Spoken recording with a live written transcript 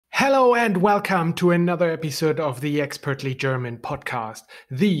Hello and welcome to another episode of the Expertly German podcast,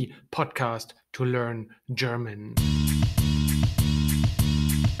 the podcast to learn German.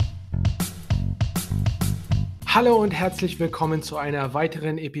 Hallo und herzlich willkommen zu einer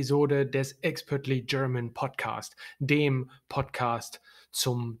weiteren Episode des Expertly German Podcast, dem Podcast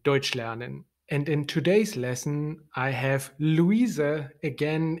zum Deutschlernen. And in today's lesson, I have Luise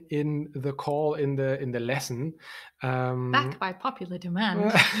again in the call in the lesson. Back by popular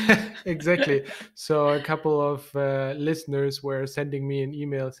demand. Exactly. So a couple of listeners were sending me an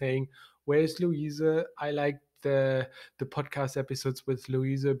email saying, "Where's Luise? I like the podcast episodes with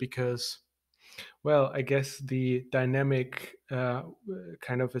Luise because, well, I guess the dynamic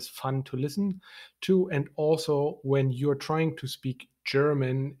kind of is fun to listen to. And also when you're trying to speak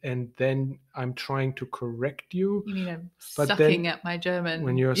German and then I'm trying to correct you. You mean I'm But sucking then at my German?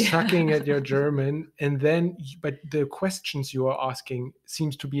 when you're sucking at your German and then, but the questions you are asking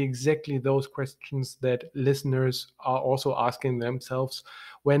seems to be exactly those questions that listeners are also asking themselves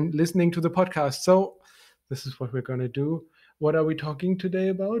when listening to the podcast. So this is what we're going to do. What are we talking today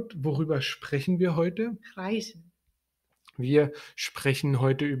about? Worüber sprechen wir heute? Reisen. Wir sprechen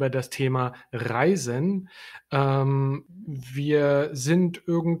heute über das Thema Reisen. Wir sind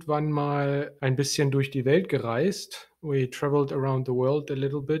irgendwann mal ein bisschen durch die Welt gereist. We traveled around the world a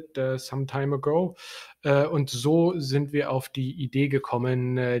little bit some time ago. Und so sind wir auf die Idee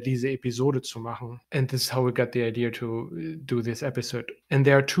gekommen, diese Episode zu machen. And this is how we got the idea to do this episode. And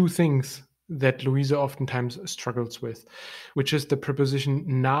there are two things that Luise oftentimes struggles with, which is the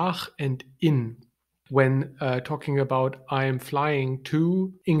preposition nach and in when talking about I'm flying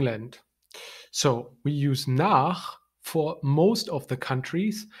to England. So we use nach for most of the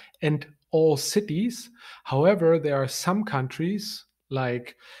countries and all cities. However, there are some countries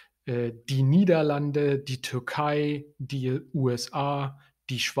like die Niederlande, die Türkei, die USA,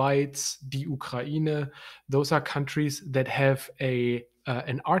 die Schweiz, die Ukraine. Those are countries that have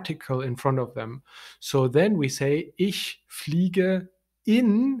an article in front of them. So then we say, ich fliege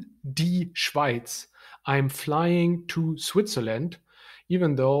in die Schweiz. I'm flying to Switzerland,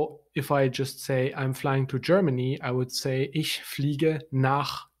 even though if I just say I'm flying to Germany, I would say ich fliege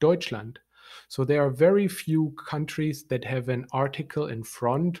nach Deutschland. So there are very few countries that have an article in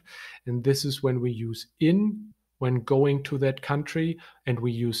front, and this is when we use in when going to that country, and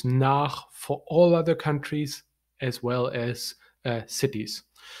we use nach for all other countries as well as cities.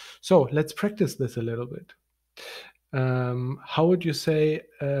 So let's practice this a little bit. How would you say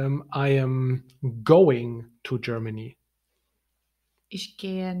I am going to Germany? Ich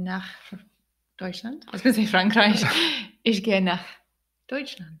gehe nach Deutschland. I was going to say Frankreich. Ich gehe nach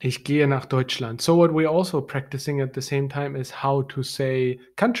Deutschland. Ich gehe nach Deutschland. So what we're also practicing at the same time is how to say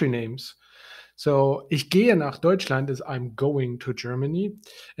country names. So ich gehe nach Deutschland is I'm going to Germany.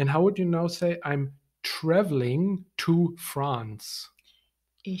 And how would you now say I'm traveling to France?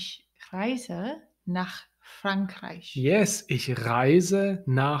 Ich reise nach Frankreich. Yes, ich reise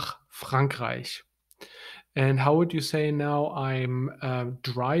nach Frankreich. And how would you say now I'm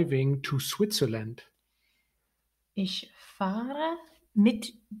driving to Switzerland? Ich fahre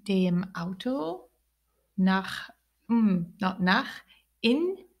mit dem Auto nach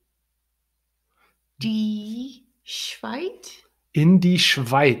in die Schweiz. In die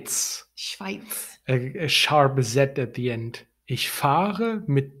Schweiz. Schweiz. A sharp Z at the end. Ich fahre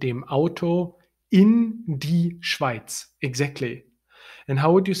mit dem Auto in die Schweiz. Exactly. And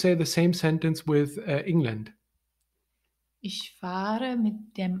how would you say the same sentence with England? Ich fahre mit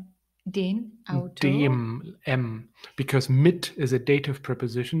den Auto. Dem, because mit is a dative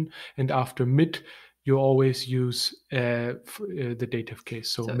preposition, and after mit you always use the dative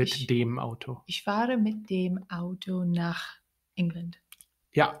case. So mit dem Auto. Ich fahre mit dem Auto nach England.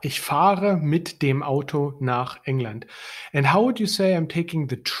 Ja, ich fahre mit dem Auto nach England. And how would you say I'm taking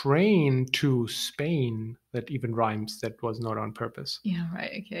the train to Spain? That even rhymes. That was not on purpose. Yeah,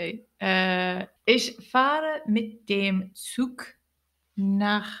 right, okay. Ich fahre mit dem Zug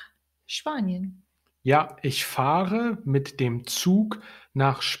nach Spanien. Ja, ich fahre mit dem Zug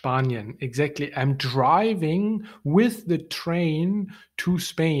nach Spanien. Exactly. I'm driving with the train to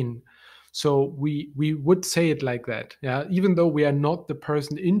Spain. So we would say it like that. Yeah, even though we are not the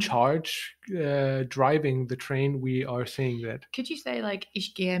person in charge driving the train, we are saying that. Could you say like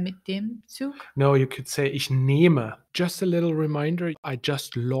ich gehe mit dem Zug? No, you could say ich nehme. Just a little reminder, I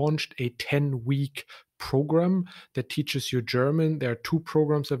just launched a 10-week program that teaches you German. There are two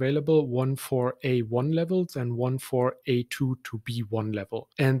programs available, one for A1 levels and one for A2 to B1 level.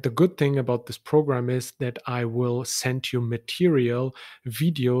 And the good thing about this program is that I will send you material,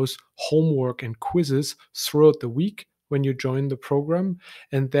 videos, homework, and quizzes throughout the week when you join the program.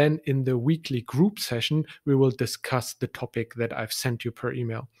 And then in the weekly group session, we will discuss the topic that I've sent you per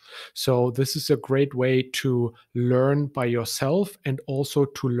email. So this is a great way to learn by yourself and also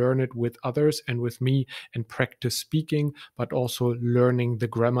to learn it with others and with me and practice speaking, but also learning the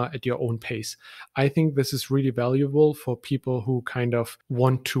grammar at your own pace. I think this is really valuable for people who kind of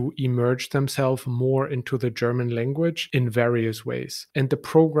want to immerse themselves more into the German language in various ways. And the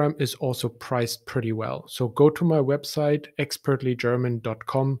program is also priced pretty well. So go to my website,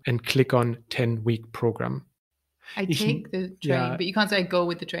 expertlygerman.com, and click on 10-week program. I Ich- take the train, ja, but you can't say I go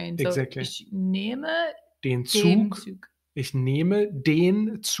with the train. So exactly. ich nehme Den den Zug. Zug. Ich nehme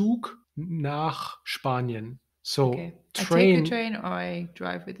den Zug nach Spanien. So Okay. I take train. the train or I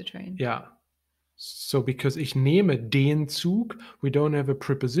drive with the train. Yeah. So because ich nehme den Zug, we don't have a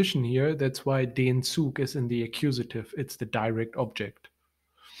preposition here. That's why den Zug is in the accusative. It's the direct object.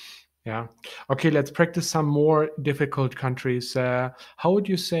 Yeah. Okay, let's practice some more difficult countries. How would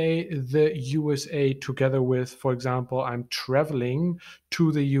you say the USA together with, for example, I'm traveling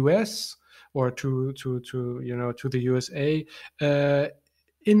to the US or to the USA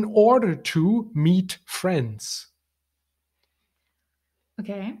in order to meet friends?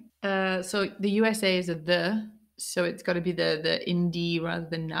 Okay. So the USA is a the, so it's got to be the in die rather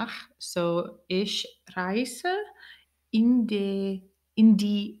than nach. So ich reise in die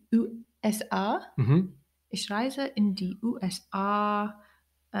USA. Mhm. Ich reise in die USA,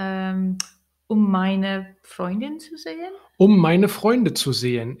 um meine Freundin zu sehen. Um meine Freunde zu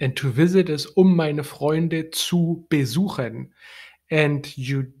sehen. And to visit is um meine Freunde zu besuchen. And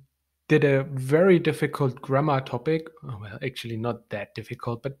you did a very difficult grammar topic. Oh, well, actually not that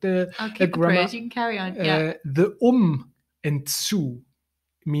difficult, but I'll a keep the grammar. praise. You can carry on. Yeah. The and zu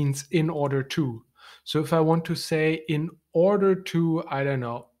means in order to. So if I want to say in order to, I don't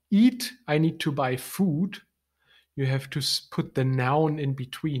know, eat, I need to buy food. You have to put the noun in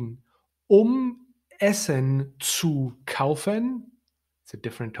between. Essen zu kaufen. It's a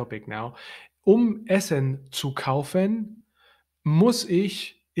different topic now. Essen zu kaufen, muss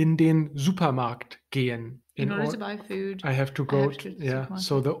ich in den Supermarkt gehen. In order to buy food, I have to I go. have to go to the Yeah. supermarket.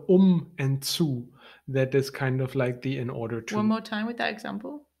 So the and zu, that is kind of like the in order to. One more time with that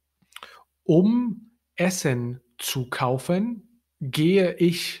example. Essen zu kaufen, gehe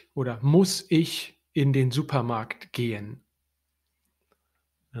ich oder muss ich in den Supermarkt gehen.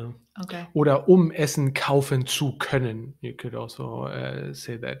 Ja. Okay. Oder Essen kaufen zu können. You could also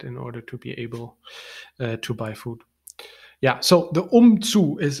say that in order to be able to buy food. Yeah, so the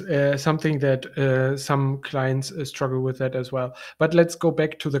zu is something that some clients struggle with that as well. But let's go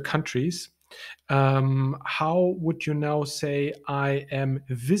back to the countries. How would you now say I am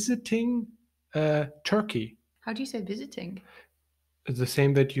visiting Turkey? How do you say visiting? It's the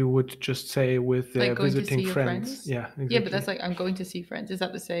same that you would just say with Like going to visiting see your friends. friends? Yeah, exactly. Yeah, but that's like I'm going to see friends. Is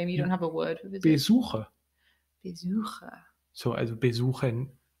that the same? You don't have a word for visit. Besuche. Besuche. So also besuchen.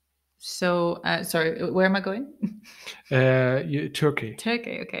 So, sorry, where am I going? Turkey.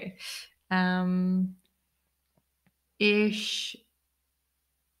 Turkey, okay.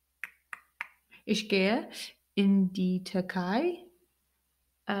 Ich gehe in die Türkei,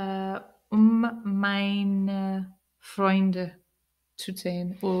 um meine Freunde zu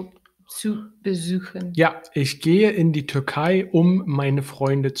sehen oder zu besuchen. Ja, ich gehe in die Türkei, um meine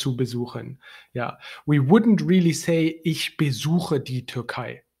Freunde zu besuchen. Ja, we wouldn't really say ich besuche die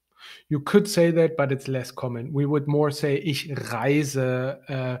Türkei. You could say that, but it's less common. We would more say ich reise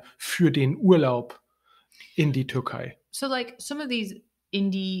für den Urlaub in die Türkei. So like some of these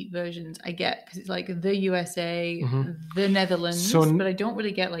indie versions I get because it's like the USA, Mhm. the Netherlands, So- but I don't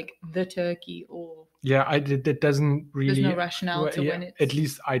really get like the Turkey or Yeah, that doesn't really. there's no rationale to when it's At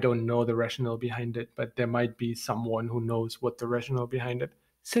least I don't know the rationale behind it, but there might be someone who knows what the rationale behind it.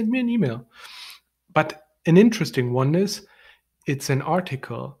 Send me an email. But an interesting one is it's an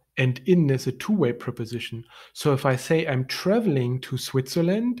article, and in is a two-way preposition. So if I say I'm traveling to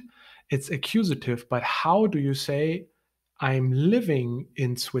Switzerland, it's accusative. But how do you say I'm living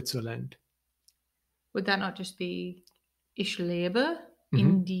in Switzerland? would that not just be ich lebe Mhm.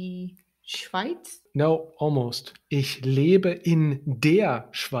 in die Schweiz? No, almost. Ich lebe in der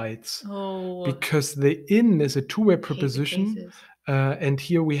Schweiz. Oh, Because the in is a two-way hate the preposition, cases. and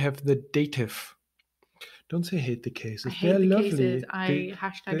here we have the dative. Don't say hate the cases. I hate They're the lovely. cases. I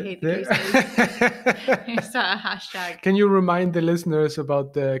hashtag hate the they're- cases. Start a hashtag. Can you remind the listeners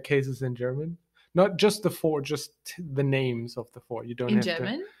about the cases in German? Not just the four, just the names of the four. You don't In have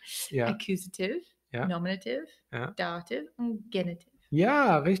German, to. Yeah. accusative, Yeah. nominative, Yeah. dative, and genitive.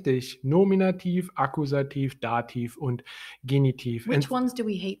 Ja, richtig. Nominativ, Akkusativ, Dativ und Genitiv. Which ones do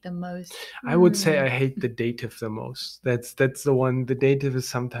we hate the most? I would say I hate the dative the most. That's the one. The dative is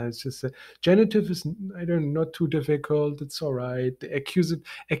sometimes just a genitive is I don't know, not too difficult. It's all right. The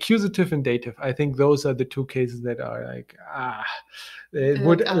accusative and dative. I think those are the two cases that are like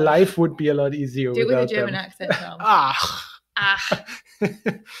Like, life would be a lot easier do it with a without German them. accent, Tom. Ah. Ach,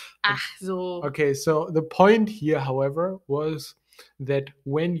 ach so. Okay, so the point here, however, was that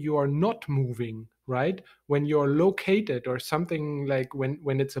when you are not moving, right? When you're located or something like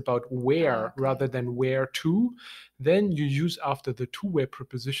when it's about where Okay. rather than where to, then you use after the two-way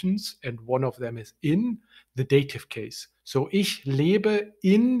prepositions, and one of them is in, the dative case. So ich lebe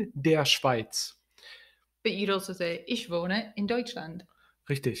in der Schweiz. But you'd also say, ich wohne in Deutschland.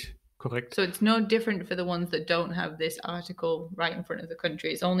 Richtig, korrekt. So it's no different for the ones that don't have this article right in front of the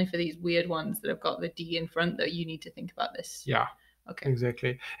country. It's only for these weird ones that have got the D in front that you need to think about this. Yeah. Okay.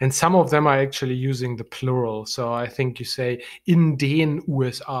 Exactly. And some of them are actually using the plural. So I think you say in den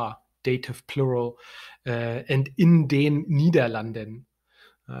USA, dative plural, and in den Niederlanden.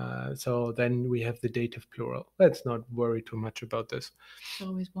 So then we have the dative plural. Let's not worry too much about this. There's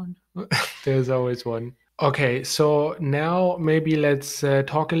always one. There's always one. Okay, so now maybe let's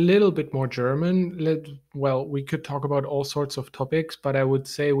talk a little bit more German. Well, we could talk about all sorts of topics, but I would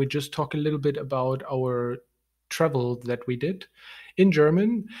say we just talk a little bit about our travel that we did in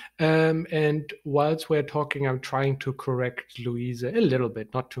German. And whilst we're talking, I'm trying to correct Luise a little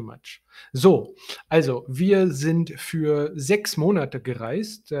bit, not too much. So, also, wir sind für 6 Monate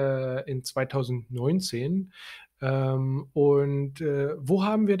gereist in 2019. Wo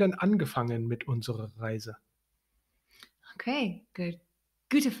haben wir dann angefangen mit unserer Reise? Okay, good.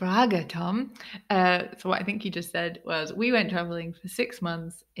 Gute Frage, Tom. So what I think you just said was we went traveling for 6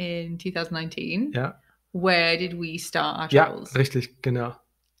 months in 2019. Ja. Where did we start our Ja, travels? richtig, genau.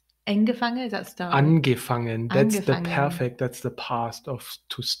 Angefangen, is that start? Angefangen. That's the Angefangen. perfect, that's the past of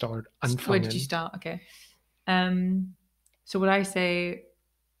to start. Anfangen. Where did you start? Okay. So would I say,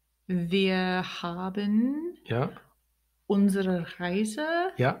 wir haben Ja, unsere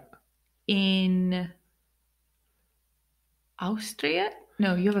Reise ja. in Austria?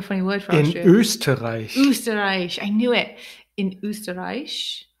 No, you have a funny word for In Austria. Österreich. Österreich. I knew it. In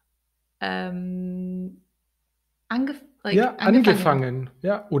Österreich. Angefangen.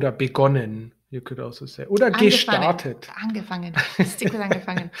 Ja, oder begonnen. You could also say. Oder Angefangen. gestartet. Angefangen. Stick with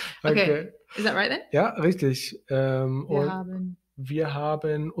angefangen. Okay. Is that right then? Ja, richtig. Wir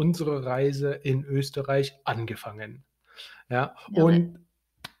haben unsere Reise in Österreich angefangen. Ja, Thanks.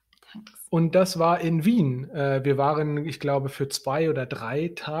 und das war in Wien. Wir waren, ich glaube, für 2 oder 3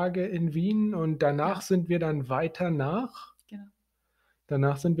 Tage in Wien und danach sind wir dann weiter nach. Genau.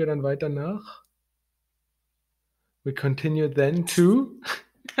 Danach sind wir dann weiter nach. We continued then to.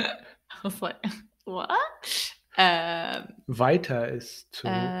 I was like, what? Weiter ist to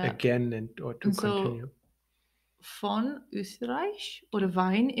again or to continue. Von Österreich oder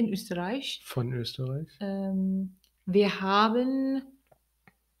Wein in Österreich. Von Österreich. Wir haben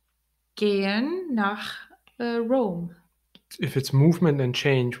gehen nach Rom. If it's movement and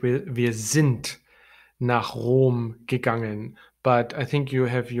change, wir sind nach Rom gegangen. But I think you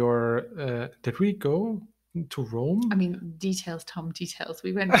have your, did we go to Rome? I mean, details, Tom, details.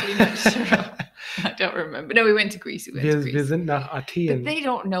 We went pretty much to Rome. I don't remember. No, we went to Greece. Wir sind nach Athen. But they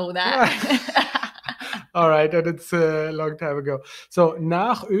don't know that. All right, and it's a long time ago. So,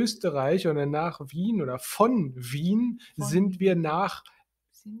 nach Österreich oder nach Wien oder von Wien sind wir nach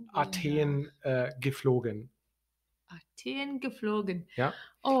Athen geflogen. Athen geflogen. Ja.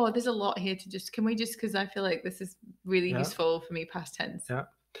 Oh, there's a lot here to can we just, because I feel like this is really useful for me, past tense. Ja.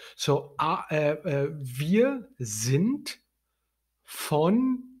 So, wir sind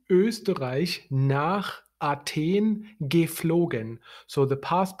von Österreich nach Athen geflogen. So the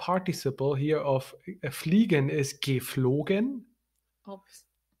past participle here of fliegen is geflogen.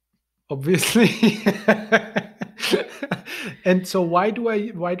 Obviously. And so why do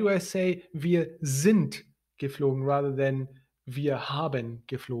I say wir sind geflogen rather than wir haben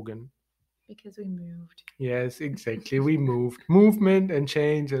geflogen? Because we moved. Yes, exactly. We moved. Movement and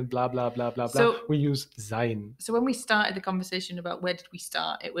change and blah, blah, blah, blah, blah. We use sein. So when we started the conversation about where did we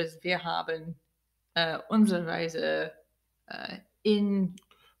start, it was wir haben unsere Reise in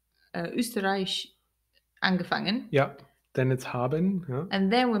Österreich angefangen. Yeah, then it's haben. Yeah.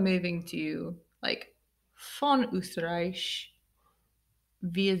 And then we're moving to like von Österreich.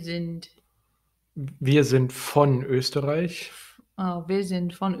 Wir sind von Österreich. Wir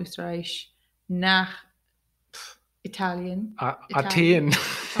sind von Österreich nach Italien. Athen.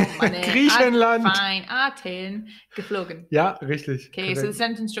 Oh Mann, Griechenland. Fine. Athen. Geflogen. Ja, richtig. Okay, so the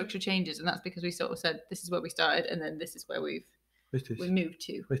sentence structure changes, and that's because we sort of said this is where we started, and then this is where we moved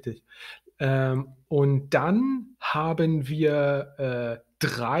to. Richtig. Und dann haben wir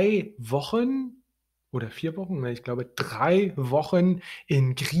 3 Wochen oder 4 Wochen, ich glaube 3 Wochen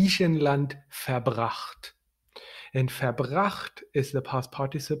in Griechenland verbracht. And verbracht is the past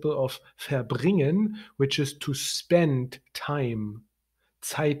participle of verbringen, which is to spend time,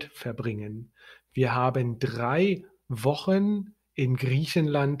 Zeit verbringen. Wir haben 3 Wochen in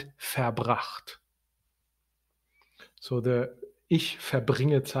Griechenland verbracht. So ich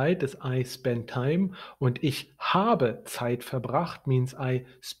verbringe Zeit is I spend time und ich habe Zeit verbracht means I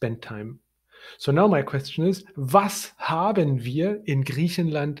spent time. So now my question is, was haben wir in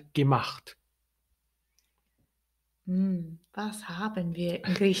Griechenland gemacht? Was haben wir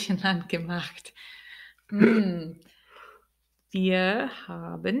in Griechenland gemacht? Wir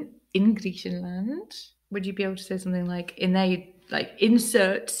haben in Griechenland, would you be able to say something like, in there you'd like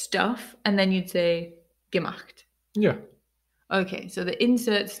insert stuff and then you'd say gemacht? Yeah. Okay, so the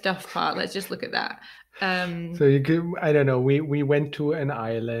insert stuff part, let's just look at that. So you could, I don't know, we went to an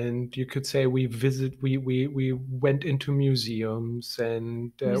island. You could say we went into museums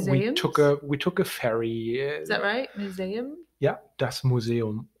and we took a ferry. Is that right? Museum? Ja, das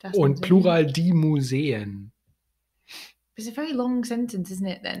Museum. Das Und Museum. Plural die Museen. It's a very long sentence, isn't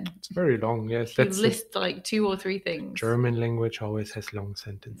it then? It's very long, yes. You list like 2 or 3 things. German language always has long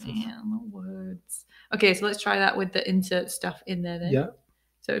sentences. Yeah, not words. Okay, so let's try that with the insert stuff in there then. Yeah.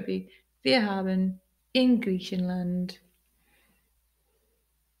 So it would be, wir haben in Griechenland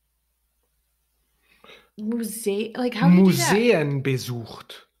Museen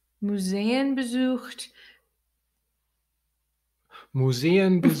besucht. Museen besucht.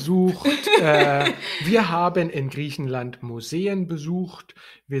 Museen besucht. Wir haben in Griechenland Museen besucht.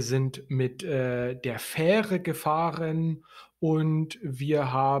 Wir sind mit der Fähre gefahren und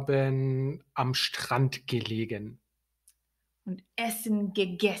wir haben am Strand gelegen. Und Essen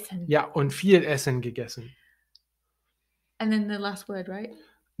gegessen. Ja, und viel Essen gegessen. And then the last word, right?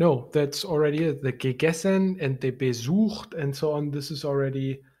 No, that's already it. The gegessen and the besucht and so on. This is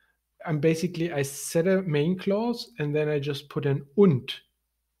already... I said a main clause and then I just put an und,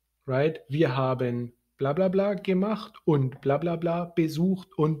 right? Wir haben bla bla bla gemacht und bla bla bla besucht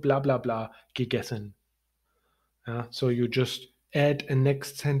und bla bla bla gegessen. Yeah, so you just add a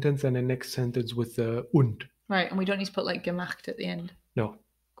next sentence and a next sentence with the und. Right, and we don't need to put like gemacht at the end. No.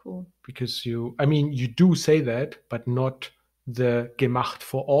 Cool. Because you do say that, but not the gemacht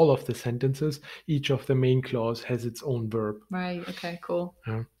for all of the sentences. Each of the main clause has its own verb. Right, okay, cool.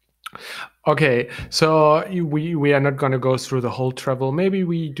 Yeah. Okay, so we are not going to go through the whole travel. Maybe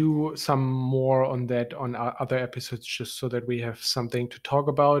we do some more on that on our other episodes, just so that we have something to talk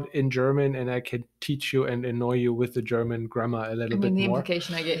about in German and I can teach you and annoy you with the German grammar a little bit more. The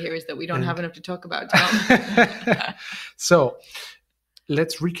implication I get here is that we don't have enough to talk about, Tom. So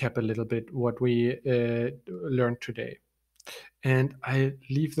let's recap a little bit what we learned today. And I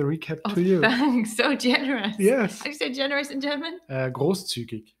leave the recap to you. Thanks, so generous. Yes. How do you say generous in German?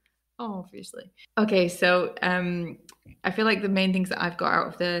 Großzügig. Oh, obviously. Okay, so I feel like the main things that I've got out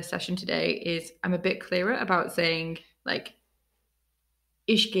of the session today is I'm a bit clearer about saying like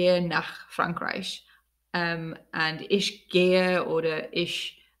ich gehe nach Frankreich and ich gehe oder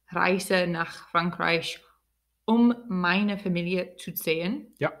ich reise nach Frankreich, meine Familie zu sehen.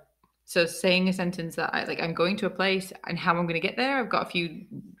 Yeah. So saying a sentence that I'm going to a place and how I'm going to get there. I've got a few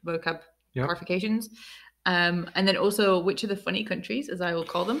vocab clarifications. And then also, which are the funny countries, as I will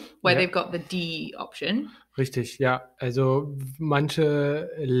call them, where they've got the D option. Richtig, ja. Also manche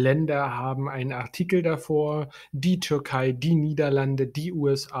Länder haben einen Artikel davor, die Türkei, die Niederlande, die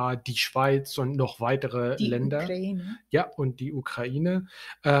USA, die Schweiz und noch weitere Länder. Ukraine. Ja, und die Ukraine.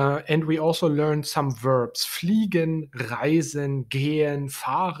 And we also learned some verbs. Fliegen, reisen, gehen,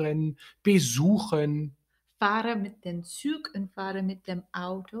 fahren, besuchen. Fahre mit dem Zug und fahre mit dem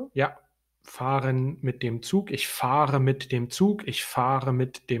Auto. Ja. Fahren mit dem Zug, ich fahre mit dem Zug, ich fahre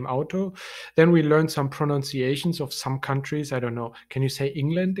mit dem Auto. Then we learned some pronunciations of some countries. I don't know. Can you say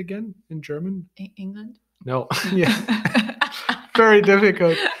England again in German? England? No. Yeah. Very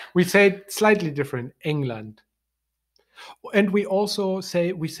difficult. We say it slightly different. England. And we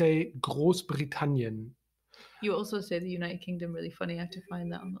say Großbritannien. You also say the United Kingdom really funny. I have to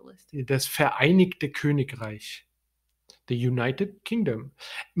find that on the list. Das Vereinigte Königreich. The United Kingdom.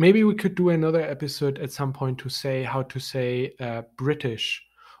 Maybe we could do another episode at some point to say how to say British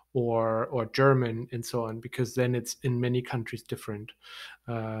or German and so on, because then it's in many countries different.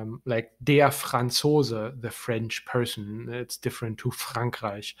 like der Franzose, the French person. It's different to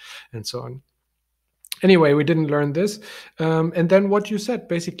Frankreich and so on. Anyway, we didn't learn this. And then what you said,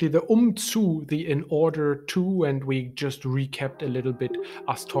 basically the zu, the in order to, and we just recapped a little bit,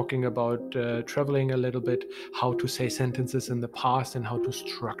 us talking about traveling a little bit, how to say sentences in the past and how to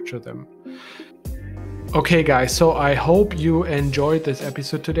structure them. Okay, guys, so I hope you enjoyed this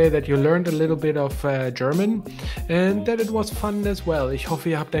episode today, that you learned a little bit of German and that it was fun as well. Ich hoffe,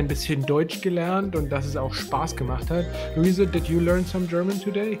 ihr habt ein bisschen Deutsch gelernt und dass es auch Spaß gemacht hat. Luise, did you learn some German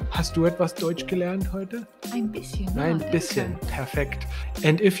today? Hast du etwas Deutsch gelernt heute? Ein bisschen. Ein bisschen. Perfekt.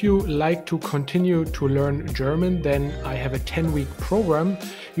 And if you like to continue to learn German, then I have a 10-week program.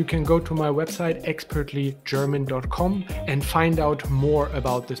 You can go to my website expertlygerman.com and find out more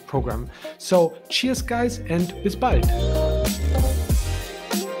about this program. So, cheers guys and bis bald.